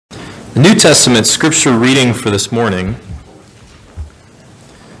The New Testament scripture reading for this morning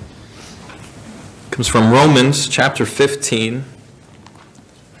comes from Romans chapter 15,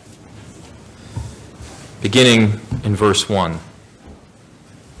 beginning in verse 1.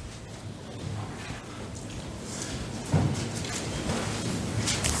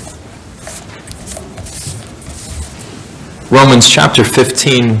 Romans chapter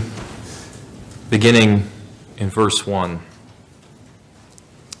 15, beginning in verse 1.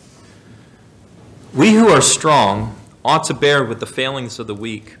 We who are strong ought to bear with the failings of the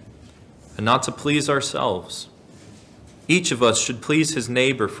weak, and not to please ourselves. Each of us should please his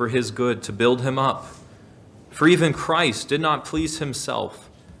neighbor for his good, to build him up. For even Christ did not please himself,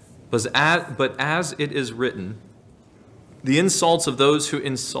 but as it is written, the insults of those who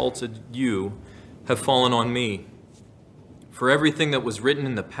insulted you have fallen on me. For everything that was written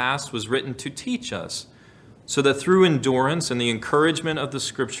in the past was written to teach us, so that through endurance and the encouragement of the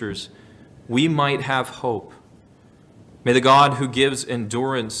Scriptures, we might have hope. May the God who gives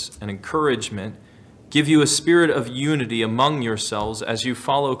endurance and encouragement give you a spirit of unity among yourselves as you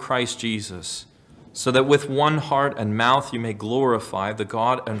follow Christ Jesus, so that with one heart and mouth you may glorify the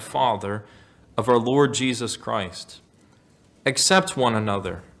God and Father of our Lord Jesus Christ. Accept one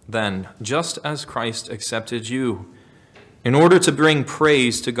another, then, just as Christ accepted you, in order to bring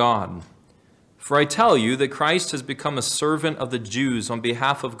praise to God. For I tell you that Christ has become a servant of the Jews on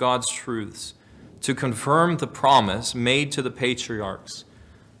behalf of God's truths, to confirm the promise made to the patriarchs,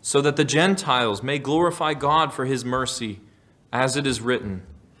 so that the Gentiles may glorify God for his mercy, as it is written,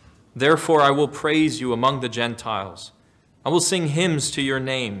 therefore I will praise you among the Gentiles. I will sing hymns to your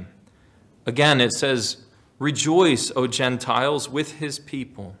name. Again it says, rejoice, O Gentiles, with his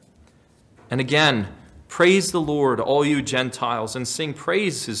people. And again, praise the Lord, all you Gentiles, and sing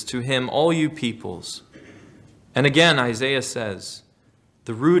praises to him, all you peoples. And again, Isaiah says,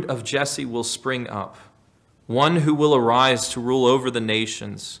 the root of Jesse will spring up, one who will arise to rule over the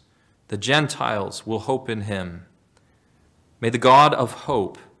nations. The Gentiles will hope in him. May the God of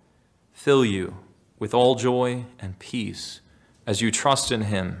hope fill you with all joy and peace as you trust in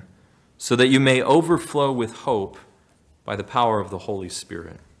him, so that you may overflow with hope by the power of the Holy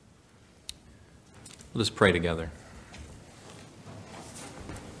Spirit. Let us pray together.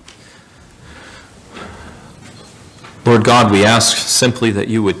 Lord God, we ask simply that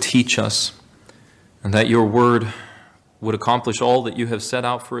you would teach us and that your word would accomplish all that you have set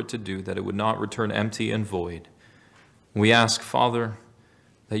out for it to do, that it would not return empty and void. We ask, Father,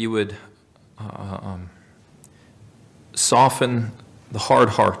 that you would soften the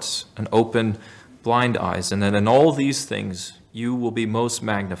hard hearts and open blind eyes, and that in all these things you will be most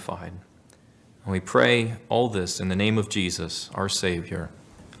magnified. And we pray all this in the name of Jesus, our Savior.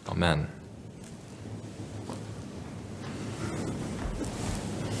 Amen.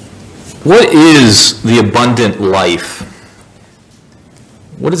 What is the abundant life?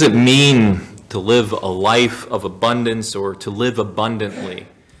 What does it mean to live a life of abundance or to live abundantly?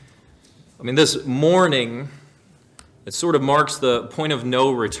 I mean, this morning, it sort of marks the point of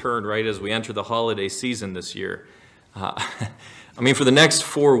no return, right, as we enter the holiday season this year. I mean, for the next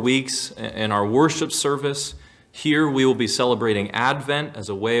 4 weeks in our worship service, here we will be celebrating Advent as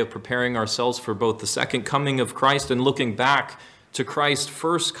a way of preparing ourselves for both the second coming of Christ and looking back to Christ's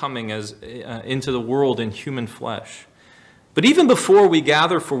first coming into the world in human flesh. But even before we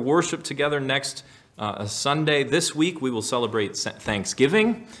gather for worship together next Sunday, this week we will celebrate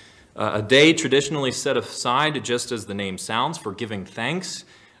Thanksgiving, a day traditionally set aside, just as the name sounds, for giving thanks,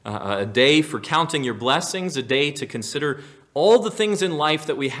 a day for counting your blessings, a day to consider all the things in life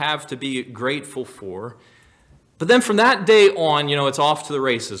that we have to be grateful for. But then from that day on, it's off to the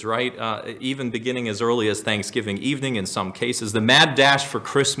races, right? Even beginning as early as Thanksgiving evening in some cases, the mad dash for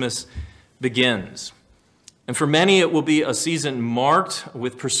Christmas begins. And for many, it will be a season marked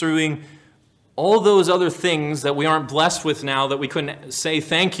with pursuing all those other things that we aren't blessed with now that we couldn't say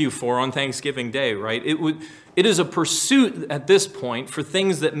thank you for on Thanksgiving Day, right? It is a pursuit at this point for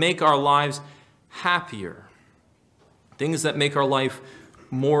things that make our lives happier, things that make our life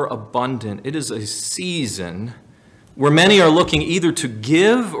more abundant. It is a season where many are looking either to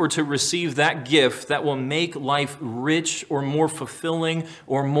give or to receive that gift that will make life rich or more fulfilling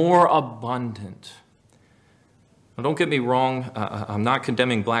or more abundant. Now, don't get me wrong, I'm not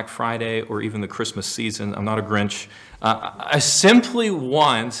condemning Black Friday or even the Christmas season. I'm not a Grinch. I simply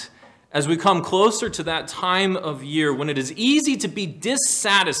want, as we come closer to that time of year when it is easy to be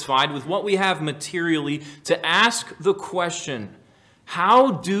dissatisfied with what we have materially, to ask the question,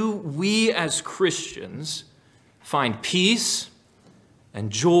 how do we as Christians find peace and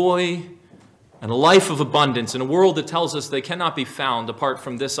joy and a life of abundance in a world that tells us they cannot be found apart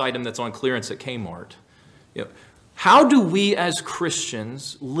from this item that's on clearance at Kmart. How do we as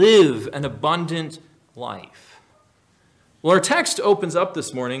Christians live an abundant life? Well, our text opens up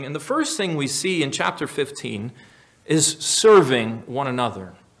this morning, and the first thing we see in chapter 15 is serving one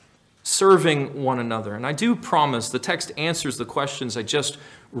another. Serving one another. And I do promise the text answers the questions I just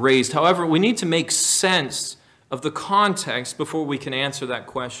raised. However, we need to make sense of the context before we can answer that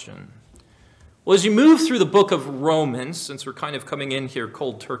question. Well, as you move through the book of Romans, since we're kind of coming in here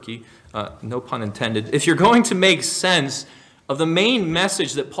cold turkey, no pun intended, if you're going to make sense of the main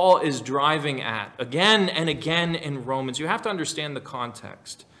message that Paul is driving at again and again in Romans, you have to understand the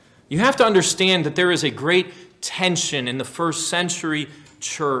context. You have to understand that there is a great tension in the first century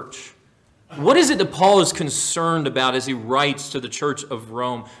church. What is it that Paul is concerned about as he writes to the church of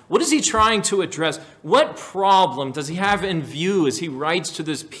Rome? What is he trying to address? What problem does he have in view as he writes to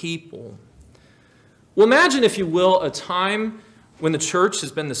this people? Well, imagine, if you will, a time when the church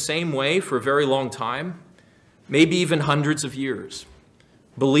has been the same way for a very long time, maybe even hundreds of years.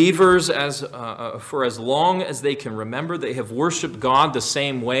 Believers, for as long as they can remember, they have worshiped God the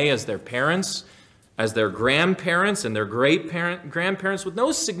same way as their parents, as their grandparents and their great-grandparents, with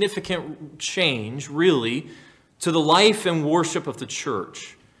no significant change, really, to the life and worship of the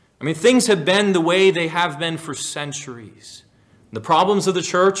church. I mean, things have been the way they have been for centuries. The problems of the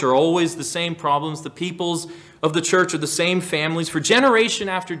church are always the same problems. The peoples of the church are the same families for generation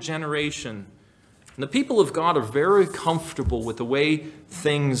after generation. And the people of God are very comfortable with the way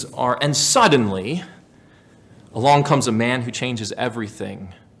things are. And suddenly, along comes a man who changes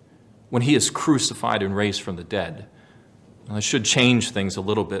everything when he is crucified and raised from the dead. Well, it should change things a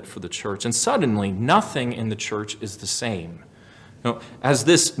little bit for the church. And suddenly, nothing in the church is the same. As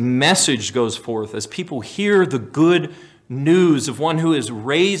this message goes forth, as people hear the good news of one who is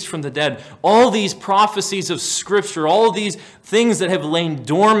raised from the dead, all these prophecies of Scripture, all these things that have lain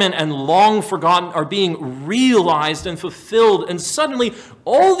dormant and long forgotten are being realized and fulfilled. And suddenly,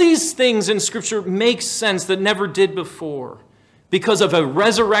 all these things in Scripture make sense that never did before because of a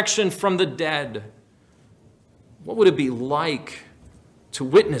resurrection from the dead. What would it be like to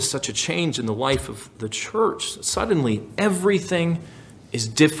witness such a change in the life of the church? Suddenly, everything is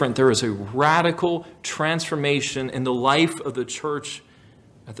different. There is a radical transformation in the life of the church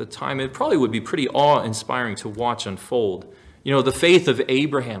at the time. It probably would be pretty awe-inspiring to watch unfold. The faith of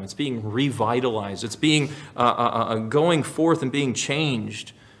Abraham, it's being revitalized. It's being going forth and being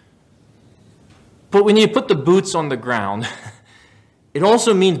changed. But when you put the boots on the ground, it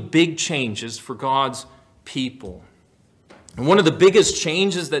also means big changes for God's people. And one of the biggest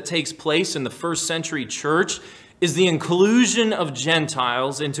changes that takes place in the first century church is the inclusion of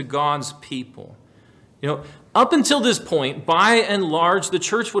Gentiles into God's people. Up until this point, by and large, the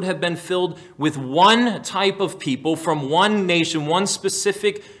church would have been filled with one type of people from one nation, one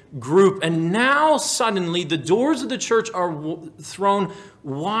specific group. And now suddenly the doors of the church are thrown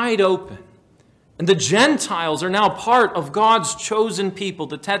wide open. And the Gentiles are now part of God's chosen people.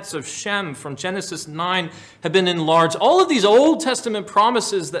 The texts of Shem from Genesis 9 have been enlarged. All of these Old Testament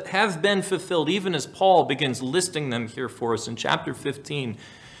promises that have been fulfilled, even as Paul begins listing them here for us in chapter 15.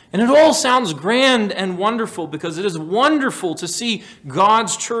 And it all sounds grand and wonderful because it is wonderful to see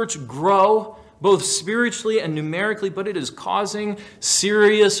God's church grow, both spiritually and numerically, but it is causing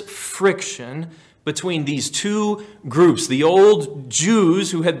serious friction between these two groups, the old Jews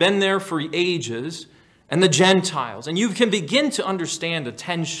who had been there for ages and the Gentiles. And you can begin to understand a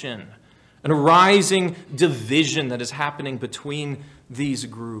tension, an arising division that is happening between these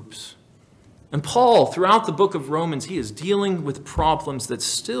groups. And Paul, throughout the book of Romans, he is dealing with problems that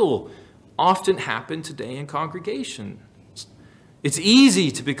still often happen today in congregations. It's easy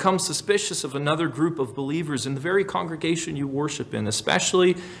to become suspicious of another group of believers in the very congregation you worship in,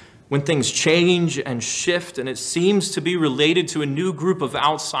 especially when things change and shift, and it seems to be related to a new group of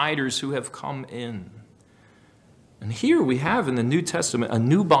outsiders who have come in. And here we have in the New Testament a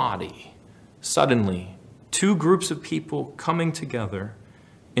new body. Suddenly, two groups of people coming together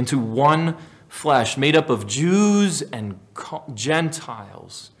into one flesh, made up of Jews and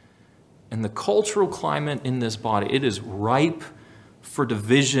Gentiles. And the cultural climate in this body, it is ripe for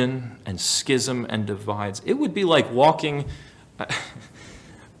division and schism and divides. It would be like walking...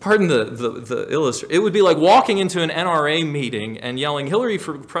 Pardon the illustration. It would be like walking into an NRA meeting and yelling, "Hillary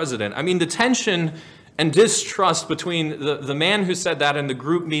for president." I mean, the tension and distrust between the man who said that and the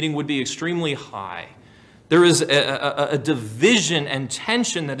group meeting would be extremely high. There is a division and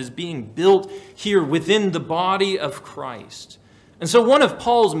tension that is being built here within the body of Christ. And so one of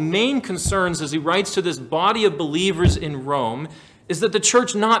Paul's main concerns as he writes to this body of believers in Rome is that the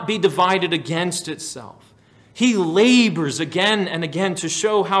church not be divided against itself. He labors again and again to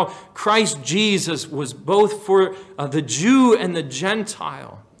show how Christ Jesus was both for the Jew and the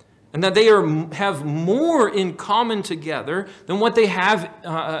Gentile, and that they have more in common together than what they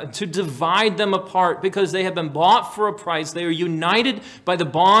have to divide them apart, because they have been bought for a price. They are united by the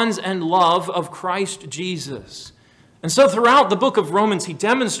bonds and love of Christ Jesus. And so throughout the book of Romans, he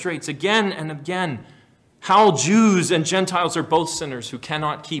demonstrates again and again how Jews and Gentiles are both sinners who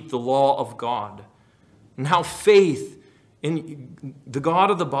cannot keep the law of God, and how faith in the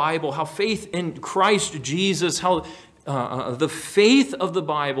God of the Bible, how faith in Christ Jesus, how the faith of the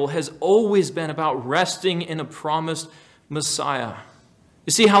Bible has always been about resting in a promised Messiah.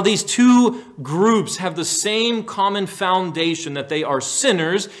 You see how these two groups have the same common foundation, that they are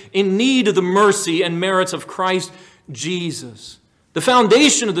sinners in need of the mercy and merits of Christ Jesus. The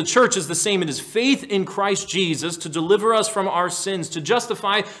foundation of the church is the same. It is faith in Christ Jesus to deliver us from our sins, to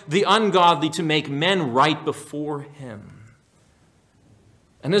justify the ungodly, to make men right before him.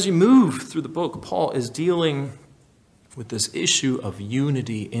 And as you move through the book, Paul is dealing with this issue of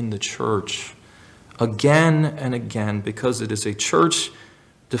unity in the church again and again, because it is a church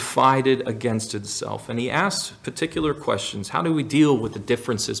divided against itself. And he asks particular questions. How do we deal with the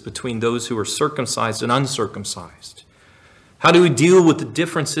differences between those who are circumcised and uncircumcised? How do we deal with the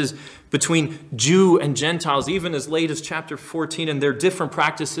differences between Jew and Gentiles, even as late as chapter 14, and their different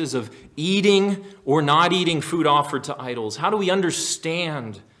practices of eating or not eating food offered to idols? How do we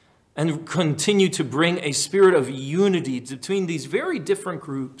understand and continue to bring a spirit of unity between these very different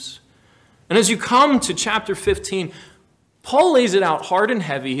groups? And as you come to chapter 15, Paul lays it out hard and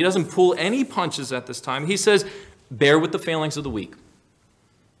heavy. He doesn't pull any punches at this time. He says, bear with the failings of the weak.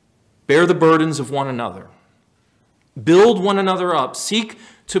 Bear the burdens of one another. Build one another up. Seek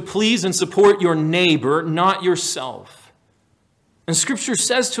to please and support your neighbor, not yourself. And Scripture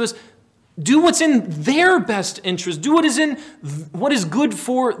says to us, do what's in their best interest. Do what is good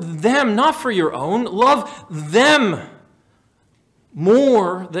for them, not for your own. Love them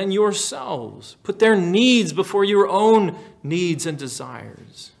more than yourselves. Put their needs before your own needs and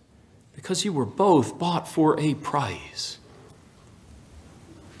desires, because you were both bought for a price.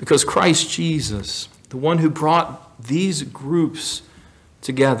 Because Christ Jesus, the one who brought these groups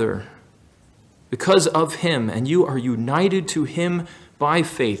together, because of him, and you are united to him by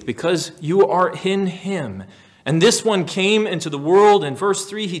faith, because you are in him. And this one came into the world. In verse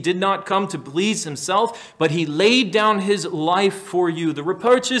 3, he did not come to please himself, but he laid down his life for you. The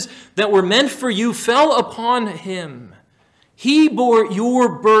reproaches that were meant for you fell upon him. He bore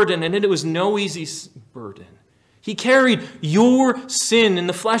your burden, and it was no easy burden. He carried your sin in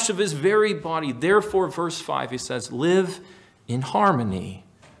the flesh of his very body. Therefore, verse 5, he says, live in harmony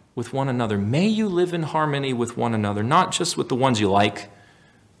with one another. May you live in harmony with one another, not just with the ones you like,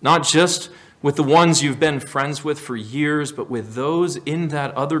 not just with the ones you've been friends with for years, but with those in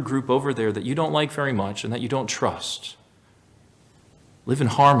that other group over there that you don't like very much and that you don't trust. Live in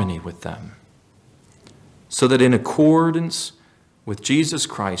harmony with them, so that in accordance with Jesus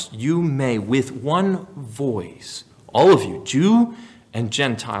Christ, you may with one voice, all of you, Jew and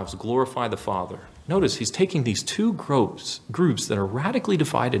Gentiles, glorify the Father. Notice he's taking these two groups that are radically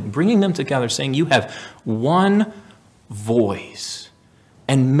divided and bringing them together, saying you have one voice.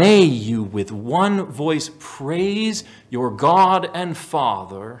 And may you with one voice praise your God and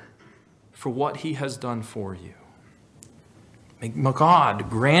Father for what he has done for you. May God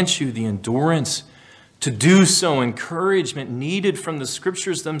grant you the endurance to do so, encouragement needed from the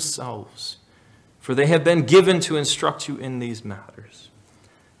Scriptures themselves, for they have been given to instruct you in these matters.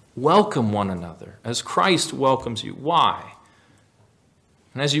 Welcome one another as Christ welcomes you. Why?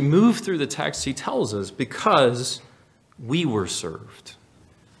 And as you move through the text, he tells us, because we were served.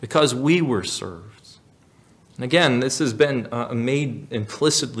 Because we were served. And again, this has been made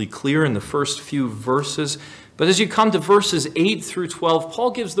implicitly clear in the first few verses. But as you come to verses 8 through 12,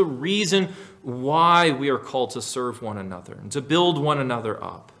 Paul gives the reason why we are called to serve one another and to build one another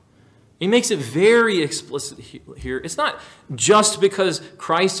up. He makes it very explicit here. It's not just because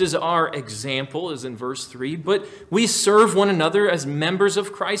Christ is our example, as in verse 3, but we serve one another as members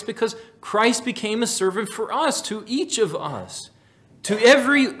of Christ because Christ became a servant for us, to each of us, to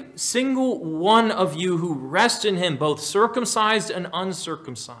every single one of you who rest in him, both circumcised and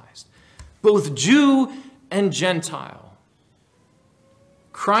uncircumcised, both Jew and Gentile.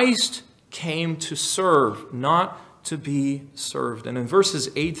 Christ came to serve, not to be served. And in verses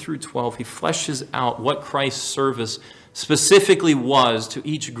 8 through 12, he fleshes out what Christ's service specifically was to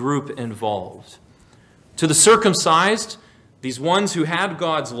each group involved. To the circumcised, These ones who had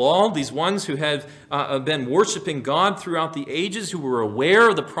God's law, these ones who had been worshiping God throughout the ages, who were aware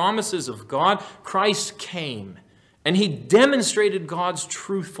of the promises of God, Christ came. And he demonstrated God's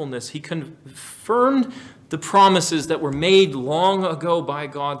truthfulness. He confirmed the promises that were made long ago by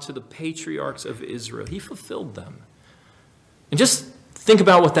God to the patriarchs of Israel. He fulfilled them. And just think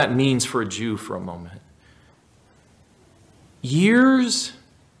about what that means for a Jew for a moment. Years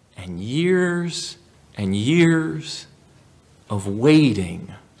and years and years of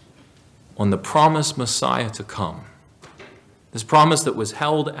waiting on the promised Messiah to come. This promise that was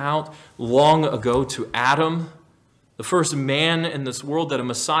held out long ago to Adam, the first man in this world, that a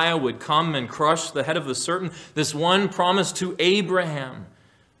Messiah would come and crush the head of the serpent. This one promise to Abraham,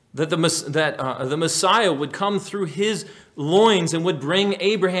 that the Messiah would come through his loins and would bring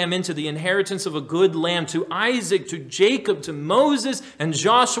Abraham into the inheritance of a good land, to Isaac, to Jacob, to Moses and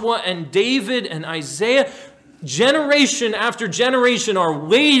Joshua and David and Isaiah. Generation after generation are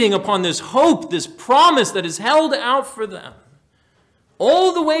waiting upon this hope, this promise that is held out for them.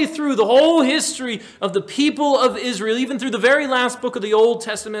 All the way through the whole history of the people of Israel, even through the very last book of the Old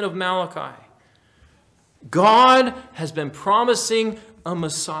Testament of Malachi. God has been promising a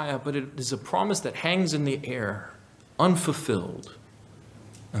Messiah, but it is a promise that hangs in the air, unfulfilled.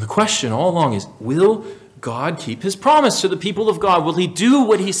 And the question all along is, will God keep his promise to the people of God? Will he do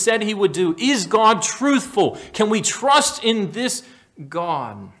what he said he would do? Is God truthful? Can we trust in this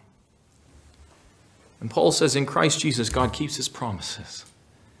God? And Paul says in Christ Jesus, God keeps his promises.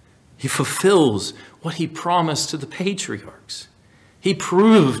 He fulfills what he promised to the patriarchs. He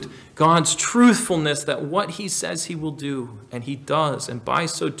proved God's truthfulness, that what he says he will do, and he does. And by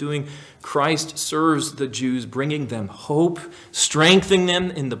so doing, Christ serves the Jews, bringing them hope, strengthening them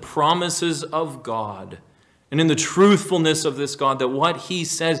in the promises of God, and in the truthfulness of this God, that what he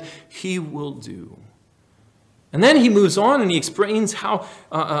says he will do. And then he moves on and he explains how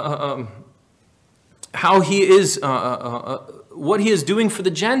he is, what he is doing for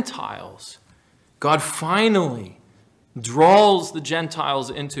the Gentiles. God finally draws the Gentiles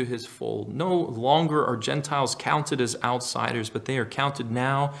into his fold. No longer are Gentiles counted as outsiders, but they are counted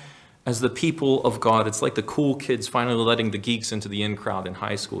now as the people of God. It's like the cool kids finally letting the geeks into the in crowd in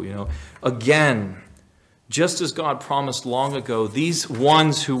high school, you know. Again, just as God promised long ago, these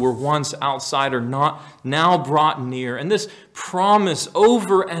ones who were once outside are not now brought near. And this promise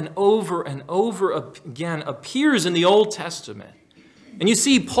over and over and over again appears in the Old Testament. And you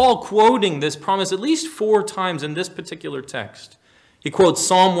see Paul quoting this promise at least 4 times in this particular text. He quotes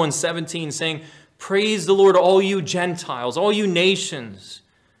Psalm 117 saying, "Praise the Lord, all you Gentiles, all you nations."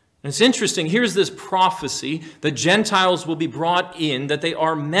 And it's interesting, here's this prophecy that Gentiles will be brought in, that they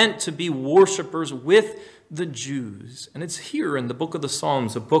are meant to be worshipers with the Jews. And it's here in the book of the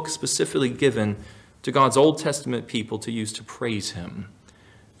Psalms, a book specifically given to God's Old Testament people to use to praise him.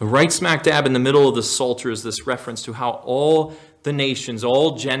 And right smack dab in the middle of the Psalter is this reference to how all the nations,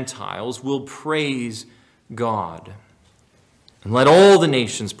 all Gentiles, will praise God. And let all the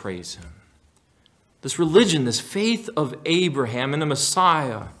nations praise him. This religion, this faith of Abraham in the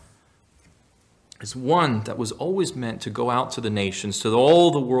Messiah, is one that was always meant to go out to the nations, to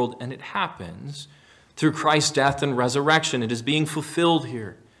all the world, and it happens through Christ's death and resurrection. It is being fulfilled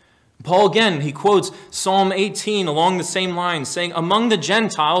here. Paul again, he quotes Psalm 18 along the same lines, saying, "Among the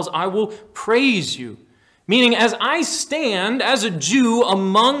Gentiles I will praise you." Meaning, as I stand as a Jew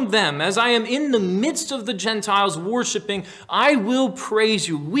among them, as I am in the midst of the Gentiles worshiping, I will praise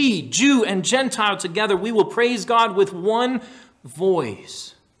you. We, Jew and Gentile together, we will praise God with one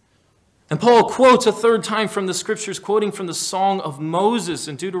voice. And Paul quotes a 3rd time from the scriptures, quoting from the Song of Moses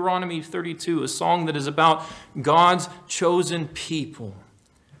in Deuteronomy 32, a song that is about God's chosen people,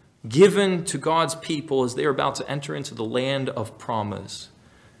 given to God's people as they are about to enter into the land of promise.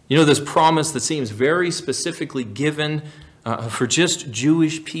 You know, this promise that seems very specifically given for just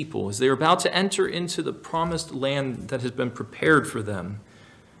Jewish people as they're about to enter into the promised land that has been prepared for them.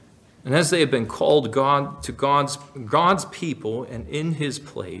 And as they have been called God's people and in his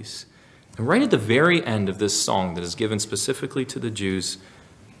place, and right at the very end of this song that is given specifically to the Jews,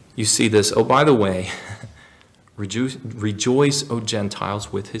 you see this, oh, by the way, rejoice, O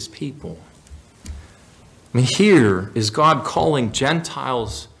Gentiles, with his people. I mean, here is God calling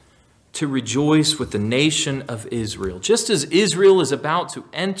Gentiles to rejoice with the nation of Israel. Just as Israel is about to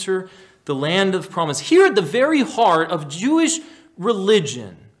enter the land of promise, here at the very heart of Jewish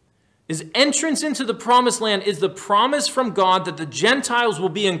religion is entrance into the promised land, is the promise from God that the Gentiles will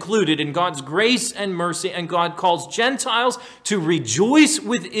be included in God's grace and mercy, and God calls Gentiles to rejoice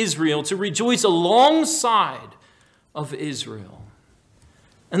with Israel, to rejoice alongside of Israel.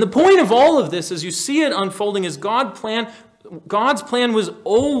 And the point of all of this, as you see it unfolding, is God's plan God's plan was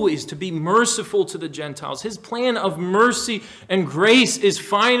always to be merciful to the Gentiles. His plan of mercy and grace is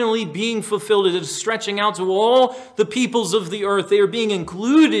finally being fulfilled. It is stretching out to all the peoples of the earth. They are being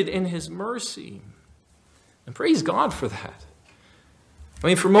included in his mercy. And praise God for that. I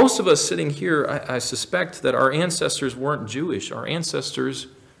mean, for most of us sitting here, I suspect that our ancestors weren't Jewish. Our ancestors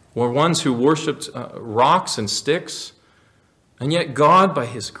were ones who worshipped rocks and sticks. And yet God, by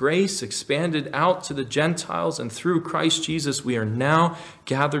his grace, expanded out to the Gentiles, and through Christ Jesus, we are now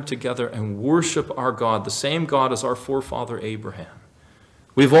gathered together and worship our God, the same God as our forefather Abraham.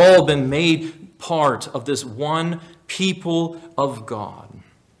 We've all been made part of this one people of God.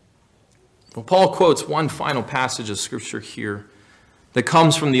 Well, Paul quotes one final passage of Scripture here that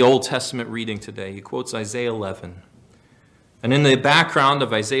comes from the Old Testament reading today. He quotes Isaiah 11. And in the background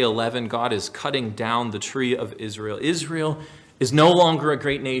of Isaiah 11, God is cutting down the tree of Israel. Israel is no longer a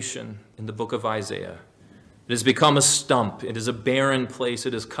great nation in the book of Isaiah. It has become a stump. It is a barren place.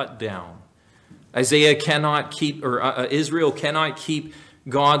 It is cut down. Israel cannot keep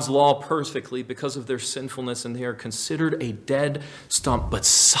God's law perfectly because of their sinfulness, and they are considered a dead stump. But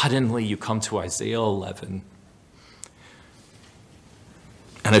suddenly you come to Isaiah 11,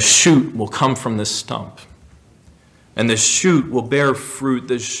 and a shoot will come from this stump. And the shoot will bear fruit.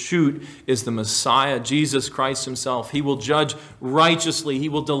 The shoot is the Messiah, Jesus Christ himself. He will judge righteously. He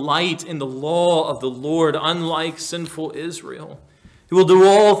will delight in the law of the Lord, unlike sinful Israel. He will do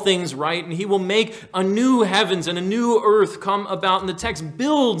all things right, and he will make a new heavens and a new earth come about. And the text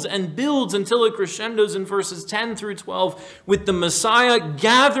builds and builds until it crescendos in verses 10 through 12 with the Messiah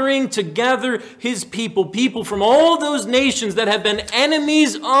gathering together his people from all those nations that have been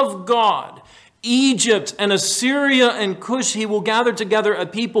enemies of God. Egypt and Assyria and Cush, he will gather together a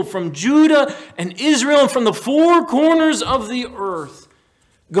people from Judah and Israel and from the four corners of the earth.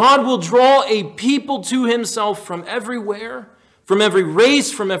 God will draw a people to himself from everywhere, from every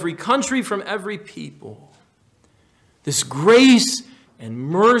race, from every country, from every people. This grace and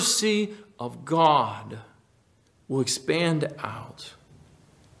mercy of God will expand out.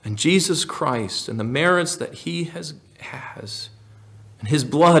 And Jesus Christ and the merits that he has and his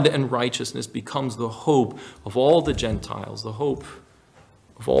blood and righteousness becomes the hope of all the Gentiles, the hope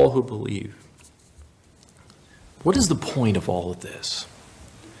of all who believe. What is the point of all of this?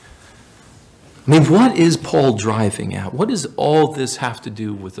 I mean, what is Paul driving at? What does all this have to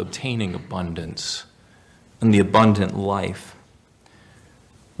do with obtaining abundance and the abundant life?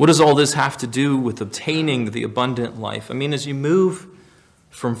 What does all this have to do with obtaining the abundant life? I mean, as you move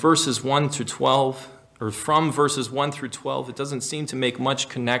from verses 1 to 12, or from verses 1 through 12, it doesn't seem to make much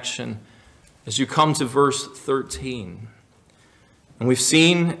connection as you come to verse 13. And we've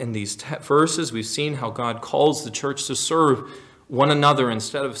seen in these verses, we've seen how God calls the church to serve one another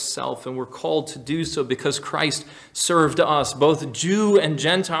instead of self. And we're called to do so because Christ served us, both Jew and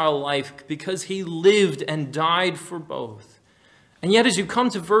Gentile life, because he lived and died for both. And yet as you come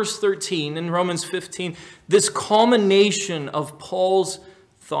to verse 13 in Romans 15, this culmination of Paul's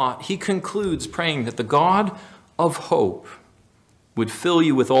thought, he concludes praying that the God of hope would fill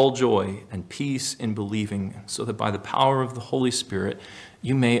you with all joy and peace in believing, so that by the power of the Holy Spirit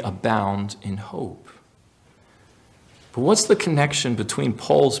you may abound in hope. But what's the connection between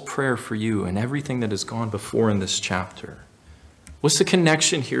Paul's prayer for you and everything that has gone before in this chapter? What's the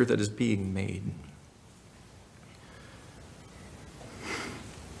connection here that is being made?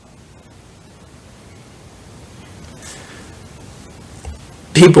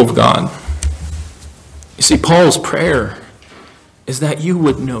 People of God, you see, Paul's prayer is that you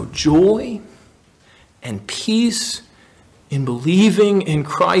would know joy and peace in believing in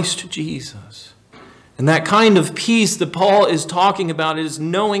Christ Jesus. And that kind of peace that Paul is talking about is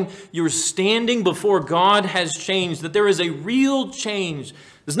knowing your standing before God has changed, that there is a real change.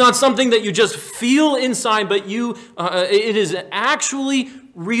 It's not something that you just feel inside, but it is actually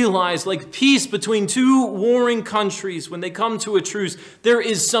realized, like peace between two warring countries when they come to a truce. There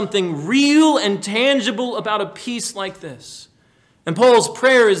is something real and tangible about a peace like this. And Paul's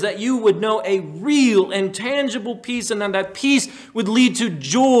prayer is that you would know a real and tangible peace, and that peace would lead to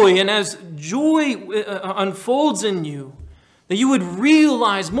joy. And as joy unfolds in you, that you would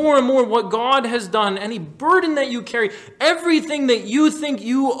realize more and more what God has done, any burden that you carry, everything that you think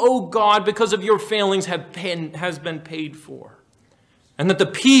you owe God because of your failings has been paid for. And that the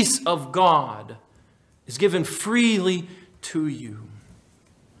peace of God is given freely to you.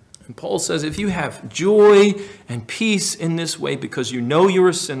 And Paul says, if you have joy and peace in this way because you know you're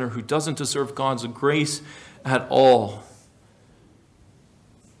a sinner who doesn't deserve God's grace at all,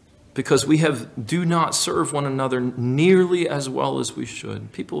 because we do not serve one another nearly as well as we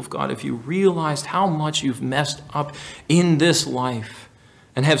should. People of God, if you realized how much you've messed up in this life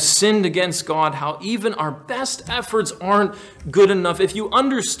and have sinned against God, how even our best efforts aren't good enough, if you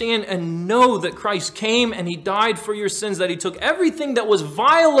understand and know that Christ came and he died for your sins, that he took everything that was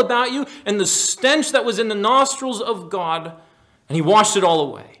vile about you and the stench that was in the nostrils of God, and he washed it all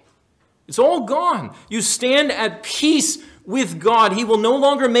away. It's all gone. You stand at peace with God. He will no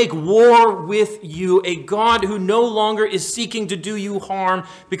longer make war with you, a God who no longer is seeking to do you harm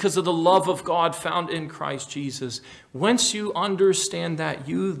because of the love of God found in Christ Jesus. Once you understand that,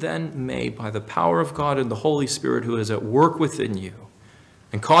 you then may, by the power of God and the Holy Spirit who is at work within you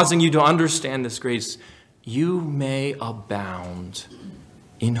and causing you to understand this grace, you may abound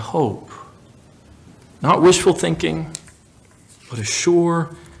in hope. Not wishful thinking, but a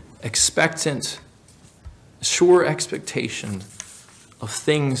sure expectation of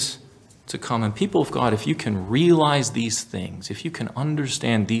things to come. And people of God, if you can realize these things, if you can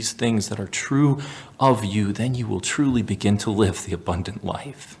understand these things that are true of you, then you will truly begin to live the abundant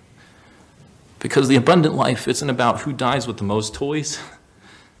life. Because the abundant life isn't about who dies with the most toys.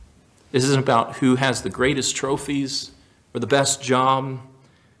 It isn't about who has the greatest trophies or the best job.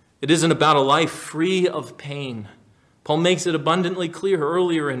 It isn't about a life free of pain. Paul makes it abundantly clear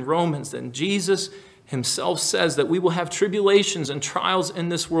earlier in Romans that Jesus himself says that we will have tribulations and trials in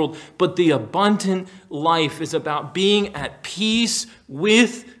this world, but the abundant life is about being at peace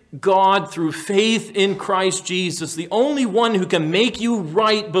with God through faith in Christ Jesus, the only one who can make you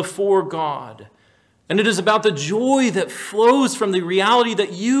right before God. And it is about the joy that flows from the reality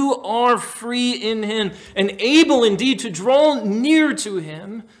that you are free in him and able indeed to draw near to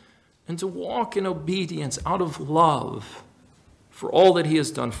him and to walk in obedience out of love for all that he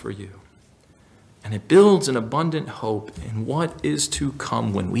has done for you. And it builds an abundant hope in what is to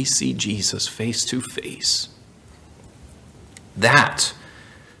come when we see Jesus face to face. That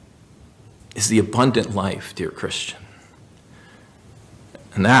is the abundant life, dear Christian.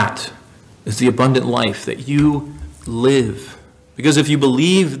 And that is the abundant life that you live. Because if you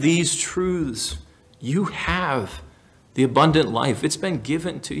believe these truths, you have the abundant life. It's been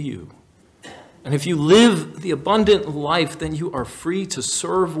given to you. And if you live the abundant life, then you are free to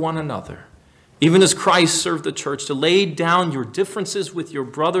serve one another. Even as Christ served the church, to lay down your differences with your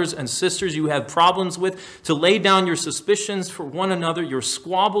brothers and sisters you have problems with, to lay down your suspicions for one another, your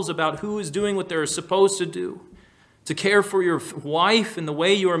squabbles about who is doing what they're supposed to do, to care for your wife in the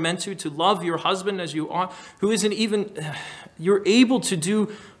way you are meant to love your husband as you ought, who isn't even, you're able to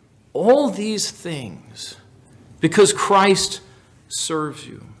do all these things because Christ serves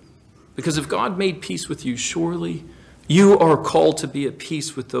you. Because if God made peace with you, surely you are called to be at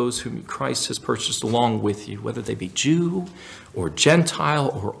peace with those whom Christ has purchased along with you, whether they be Jew or Gentile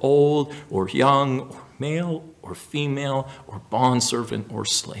or old or young or male or female or bondservant or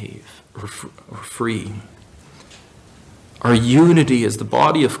slave or free. Our unity as the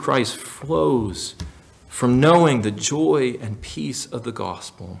body of Christ flows from knowing the joy and peace of the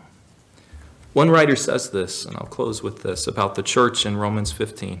gospel. One writer says this, and I'll close with this, about the church in Romans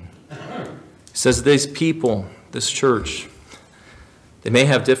 15. He says, these people, this church, they may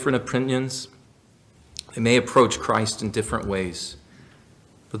have different opinions. They may approach Christ in different ways.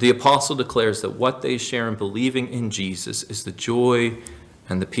 But the apostle declares that what they share in believing in Jesus is the joy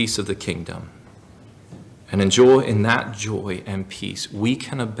and the peace of the kingdom. And in that joy and peace, we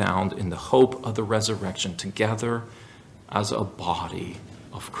can abound in the hope of the resurrection together as a body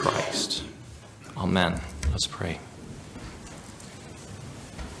of Christ. Amen. Let's pray.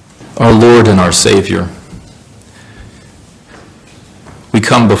 Our Lord and our Savior, we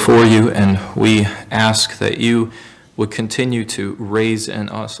come before you and we ask that you would continue to raise in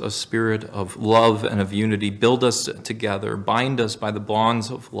us a spirit of love and of unity. Build us together, bind us by the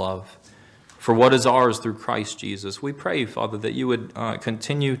bonds of love for what is ours through Christ Jesus. We pray, Father, that you would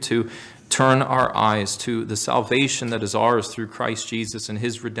continue to turn our eyes to the salvation that is ours through Christ Jesus and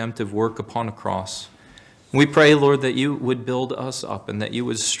his redemptive work upon a cross. We pray, Lord, that you would build us up and that you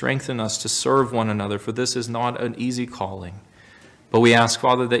would strengthen us to serve one another, for this is not an easy calling. But we ask,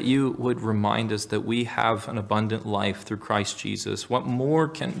 Father, that you would remind us that we have an abundant life through Christ Jesus. What more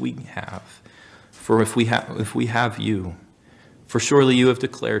can we have? For if we have you, for surely you have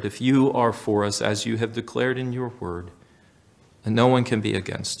declared, if you are for us, as you have declared in your word, then no one can be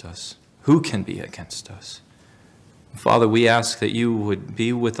against us. Who can be against us? Father, we ask that you would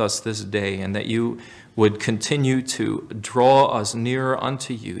be with us this day and that you would continue to draw us nearer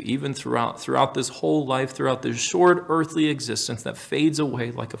unto you, even throughout this whole life, throughout this short earthly existence that fades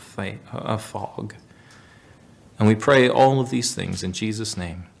away like a fog. And we pray all of these things in Jesus'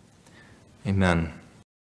 name. Amen.